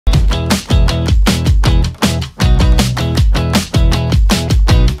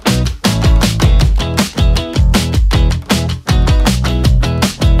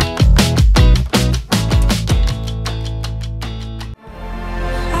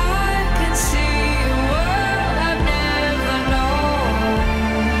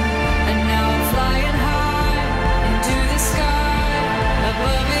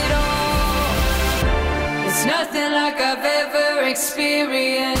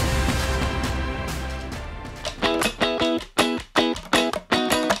experience.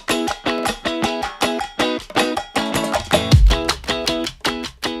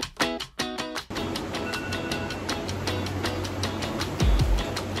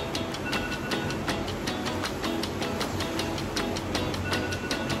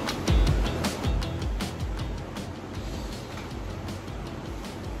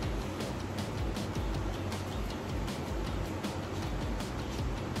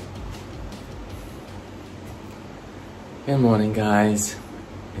 Good morning, guys.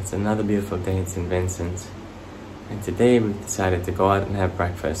 It's another beautiful day in Saint Vincent, and today we've decided to go out and have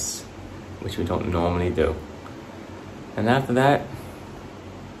breakfast, which we don't normally do. And after that,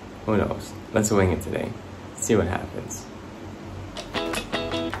 who knows? Let's wing it today. See what happens.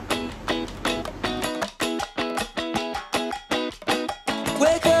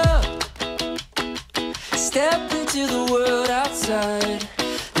 Wake up, step into the world outside.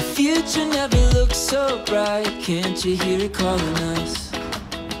 The future never looks so bright. Can't you hear it calling us?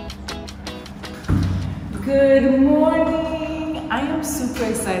 Good morning. I am super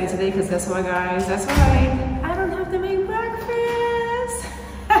excited today because guess what, guys? That's right. I don't have to make breakfast.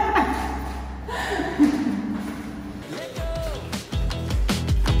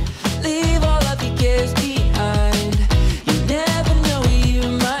 Leave all of your cares behind. You never know where you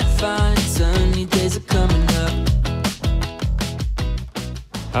might find. Sunny days are coming up.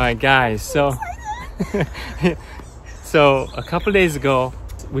 Alright, guys, so so a couple days ago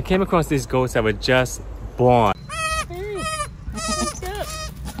we came across these goats that were just born.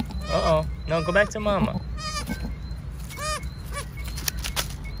 Uh-oh, no, go back to mama.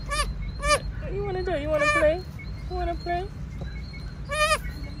 What you want to do? You want to play? You want to play?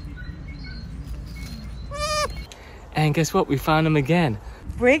 And guess what? We found them again.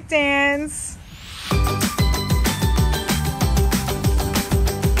 Break dance.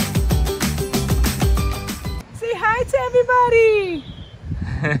 Say hi to everybody.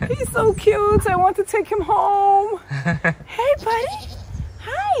 He's so cute. I want to take him home. Hey, buddy.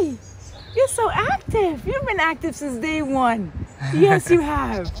 Hi. You're so active. You've been active since day one. Yes, you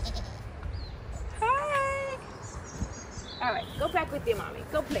have. Hi. All right, go back with your mommy.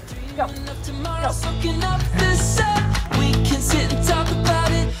 Go play. Go. Tomorrow, soaking up the sun. We can sit and talk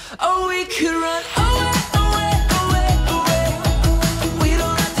about it, or we could run away, away, away, away. We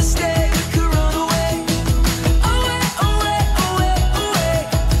don't have to stay, we could run away, away, away, away, away.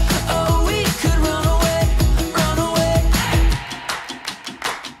 Oh, we could run away, run away.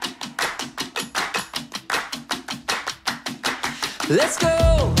 Let's go.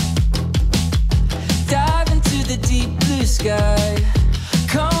 Dive into the deep blue sky.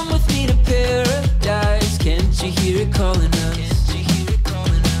 Come with me to paradise. Can't you hear it calling us?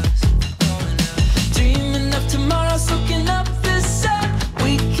 Dreaming of tomorrow, soaking up the sun.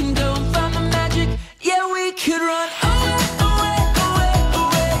 We can go and find the magic. Yeah, we could run away, away, away,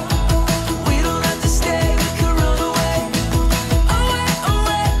 away. We don't have to stay, we could run away, away,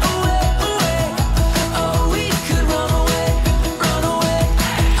 away, away, away. Oh, we could run away, away,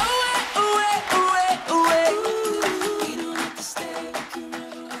 away, away, away. We don't have to stay, we could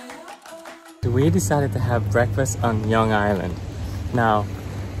run away. We decided to have breakfast on Young Island. Now,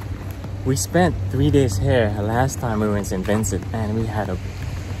 we spent 3 days here last time we were in Saint Vincent, and we had a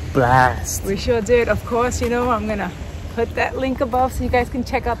blast. We sure did. Of course, you know, I'm going to put that link above so you guys can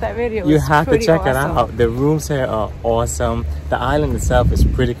check out that video. You It's have to pretty check it awesome. out. The rooms here are awesome. The island itself is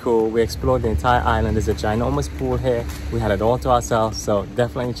pretty cool. We explored the entire island. There's a ginormous pool here. We had it all to ourselves, so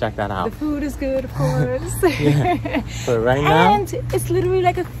definitely check that out. The food is good, of course. Yeah. So right now, And it's literally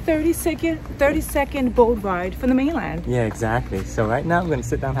like a 30-second boat ride from the mainland. yeah, exactly. So right now, we're gonna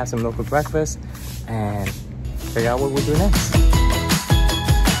sit down, have some local breakfast, and figure out what we'll do next.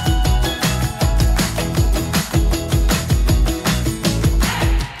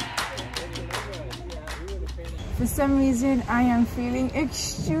 For some reason, I am feeling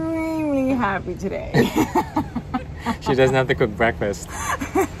extremely happy today. She doesn't have to cook breakfast.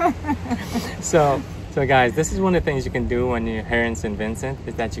 So guys, this is one of the things you can do when you're here in Saint Vincent,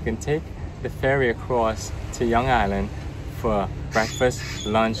 is that you can take the ferry across to Young Island for breakfast,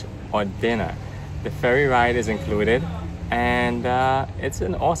 lunch, or dinner. The ferry ride is included, and it's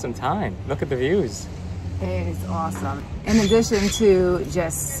an awesome time. Look at the views. It is awesome. In addition to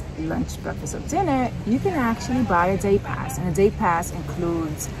just lunch, breakfast, or dinner, you can actually buy a day pass. And a day pass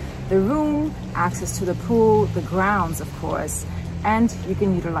includes the room, access to the pool, the grounds, of course, and you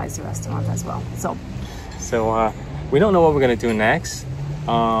can utilize the restaurant as well. So we don't know what we're gonna do next,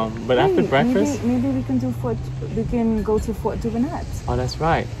 but after breakfast, maybe we can go to Fort Duvenet. Oh, that's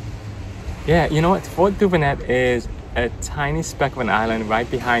right. Yeah, you know what? Fort Duvenet is a tiny speck of an island right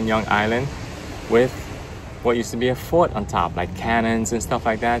behind Young Island with what used to be a fort on top, like cannons and stuff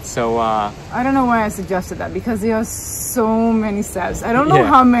like that. So I don't know why I suggested that, because there are so many steps. I don't know Yeah.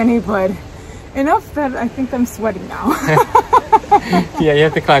 how many, but enough that I think I'm sweating now. yeah, you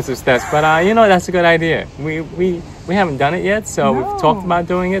have to climb some steps, but you know, that's a good idea. We haven't done it yet, so No. we've talked about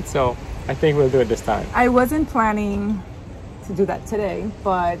doing it, so I think we'll do it this time. I wasn't planning to do that today,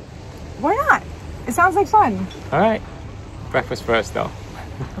 but why not? It sounds like fun. All right, breakfast first though.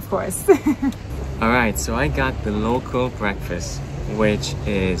 Of course. All right, so I got the local breakfast, which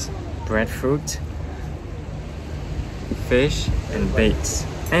is breadfruit, fish and bakes,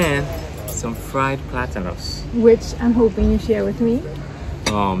 and some fried platanos. Which I'm hoping you share with me.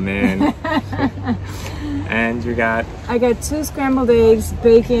 Oh man. And you got? I got 2 scrambled eggs,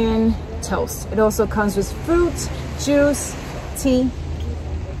 bacon, toast. It also comes with fruit, juice, tea,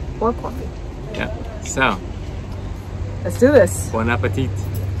 or coffee. Yeah, so Let's do this. bon appetit.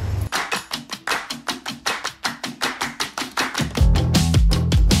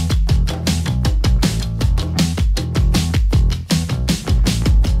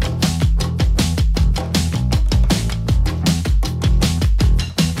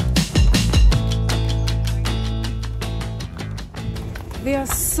 There are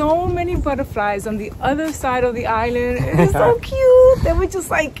so many butterflies on the other side of the island. It's so cute. They were just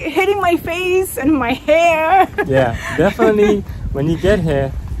like hitting my face and my hair. Yeah, definitely when you get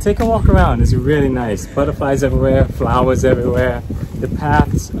here, take a walk around. It's really nice. Butterflies everywhere, flowers everywhere. The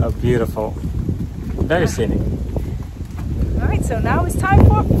paths are beautiful. Very scenic. All right, so now it's time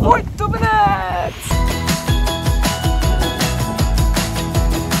for Fort Duvenet.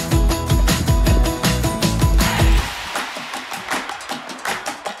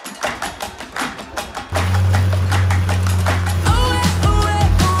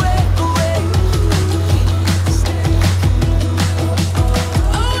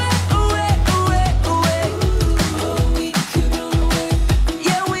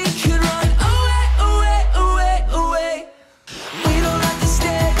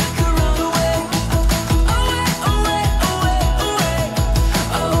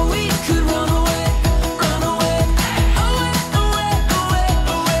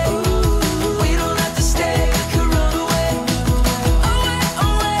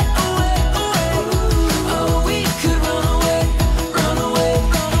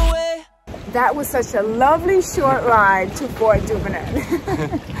 That was such a lovely short ride to Fort Duvenet.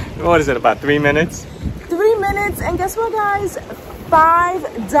 What is it, about 3 minutes? 3 minutes, and guess what, guys?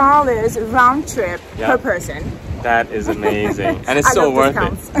 $5 round trip per person. That is amazing. And it's I so love worth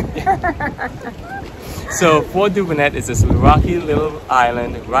discounts. it. So Fort Duvenet is this rocky little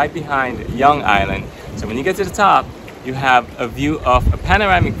island right behind Young Island. So when you get to the top, you have a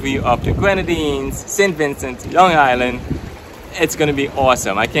panoramic view of the Grenadines, Saint Vincent, Young Island. It's gonna be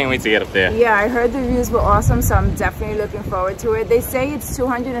awesome. I can't wait to get up there. Yeah, I heard the views were awesome, so I'm definitely looking forward to it. They say it's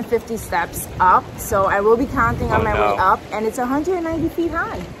 250 steps up, so I will be counting on my way up, and it's 190 feet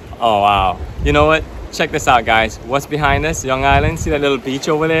high. Oh wow. You know what? Check this out, guys. What's behind us? Young Island. See that little beach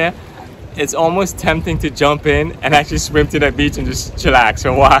over there? It's almost tempting to jump in and actually swim to that beach and just chillax for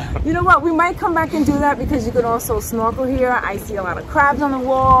a while. You know what? We might come back and do that because you can also snorkel here. I see a lot of crabs on the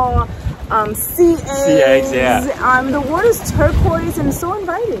wall. Sea eggs, yeah. The water's turquoise and so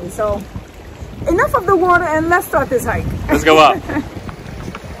inviting. So enough of the water and let's start this hike. Let's go up.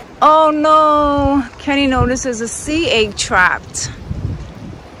 Oh no, Kenny notices a sea egg trapped.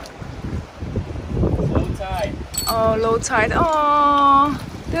 Low tide. Oh, low tide. Oh,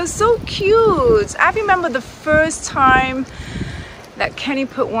 they're so cute. I remember the first time that Kenny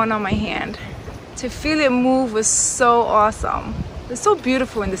put one on my hand. To feel it move was so awesome. It's so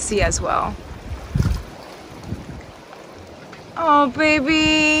beautiful in the sea as well. Oh,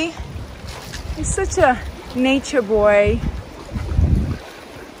 baby. He's such a nature boy.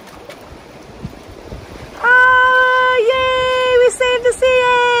 Ah, yay! We saved the sea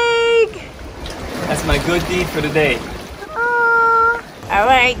egg! That's my good deed for the day. Ah. All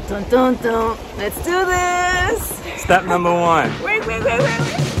right, dun, dun, dun. Let's do this. Step number 1. Wait.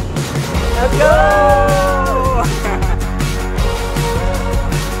 Let's go!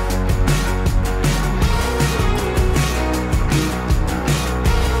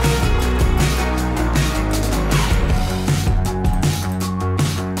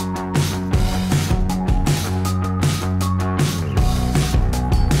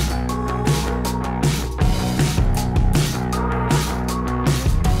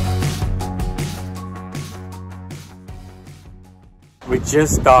 We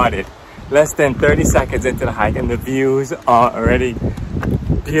just started. Less than 30 seconds into the hike and the views are already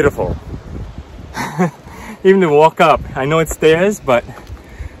beautiful. even to walk up. I know it's stairs, but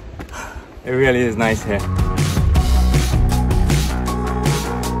it really is nice here.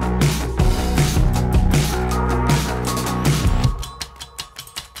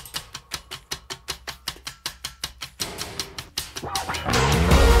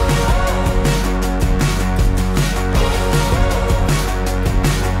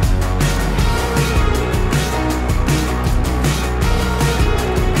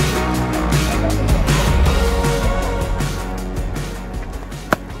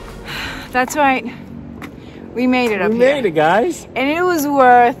 That's right. We made it up We here. made it, guys. And it was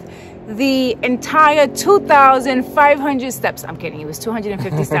worth the entire 2,500 steps. I'm kidding, it was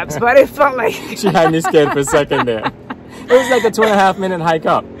 250 steps, but it felt like... She had me scared for a second there. It was like a 2.5 minute hike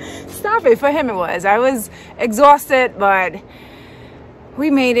up. Stop it, for him it was. I was exhausted, but we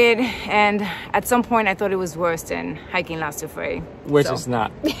made it. And at some point I thought it was worse than hiking La Soufrière. Which is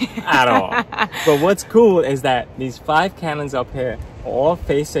not at all. But what's cool is that these 5 cannons up here are all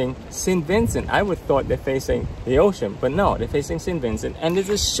facing Saint Vincent. I would thought they're facing the ocean, but no, they're facing Saint Vincent. And there's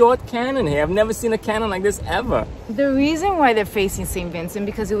a short cannon here. I've never seen a cannon like this ever. The reason why they're facing Saint Vincent,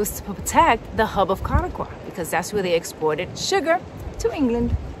 because it was to protect the hub of Caracas, because that's where they exported sugar to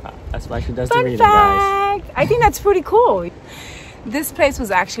England. That's why she does Fun the reading, guys. fact! I think that's pretty cool. This place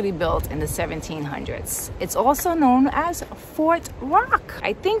was actually built in the 1700s. It's also known as Fort Rock.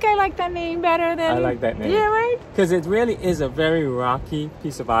 I think I like that name better than... I like that name. Yeah, right? Because it really is a very rocky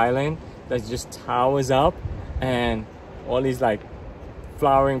piece of island that just towers up, and all these like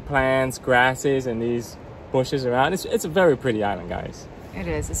flowering plants, grasses, and these bushes around. It's a very pretty island, guys. It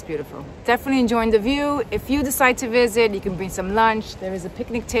is. It's beautiful. Definitely enjoying the view. If you decide to visit, you can bring some lunch. There is a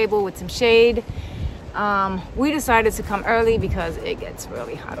picnic table with some shade. We decided to come early because it gets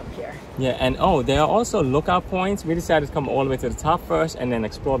really hot up here. Yeah, and oh, there are also lookout points. We decided to come all the way to the top first and then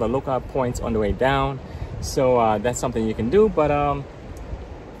explore the lookout points on the way down. So that's something you can do, but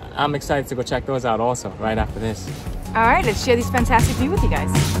I'm excited to go check those out also right after this. All right, let's share these fantastic views with you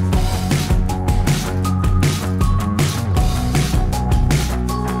guys.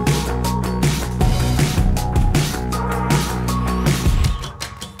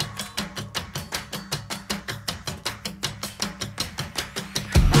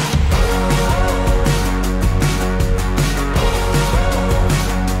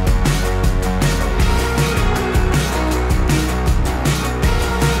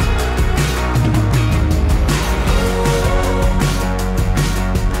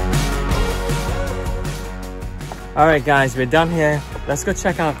 All right, guys, we're done here. Let's go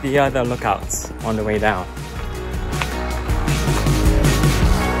check out the other lookouts on the way down.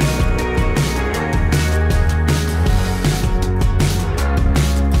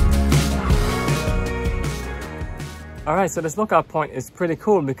 All right, so this lookout point is pretty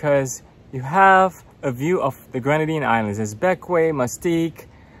cool because you have a view of the Grenadine Islands. There's Bequia, Mustique,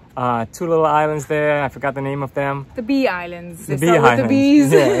 2 little islands there. I forgot the name of them. The Bee Islands. The Bee Islands. The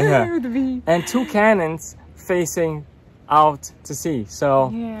bees. Yeah. The bee. And 2 cannons facing out to sea. So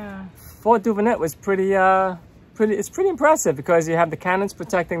Yeah. Fort Duvenet was it's pretty impressive because you have the cannons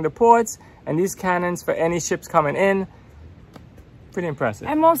protecting the ports and these cannons for any ships coming in. Pretty impressive.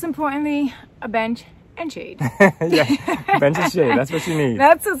 And most importantly, a bench and shade. Yeah, bench and shade, that's what you need.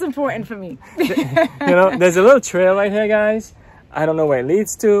 That's what's important for me. You know, there's a little trail right here, guys. I don't know where it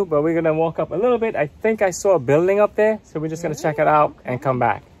leads to, but we're gonna walk up a little bit. I think I saw a building up there, so we're just gonna check it out and come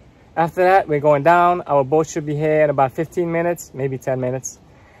back. After that, we're going down. Our boat should be here in about 15 minutes, maybe 10 minutes.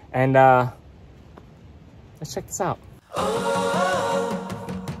 And let's check this out.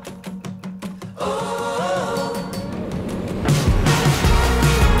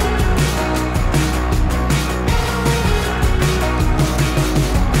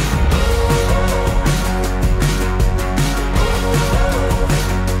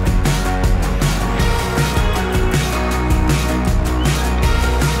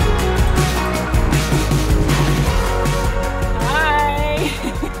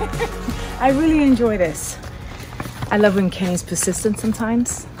 I really enjoy this. I love when Kenny's persistent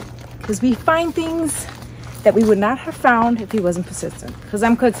sometimes, because we find things that we would not have found if he wasn't persistent. Because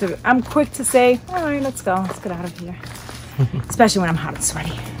I'm quick to say, all right, let's go, let's get out of here. Especially when I'm hot and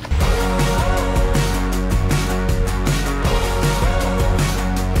sweaty.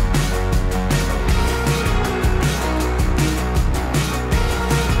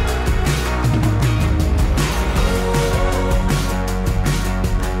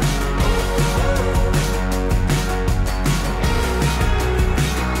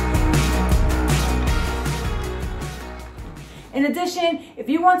 In addition, if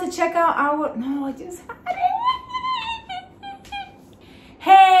you want to check out our... No, I just had it.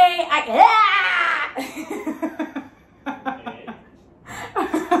 Hey,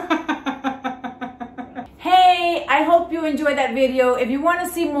 Hey, I hope you enjoyed that video. If you want to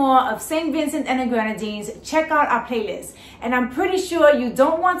see more of Saint Vincent and the Grenadines, check out our playlist. And I'm pretty sure you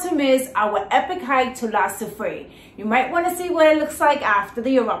don't want to miss our epic hike to La Soufrière. You might want to see what it looks like after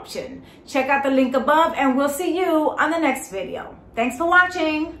the eruption. Check out the link above and we'll see you on the next video. Thanks for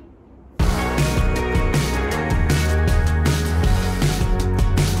watching.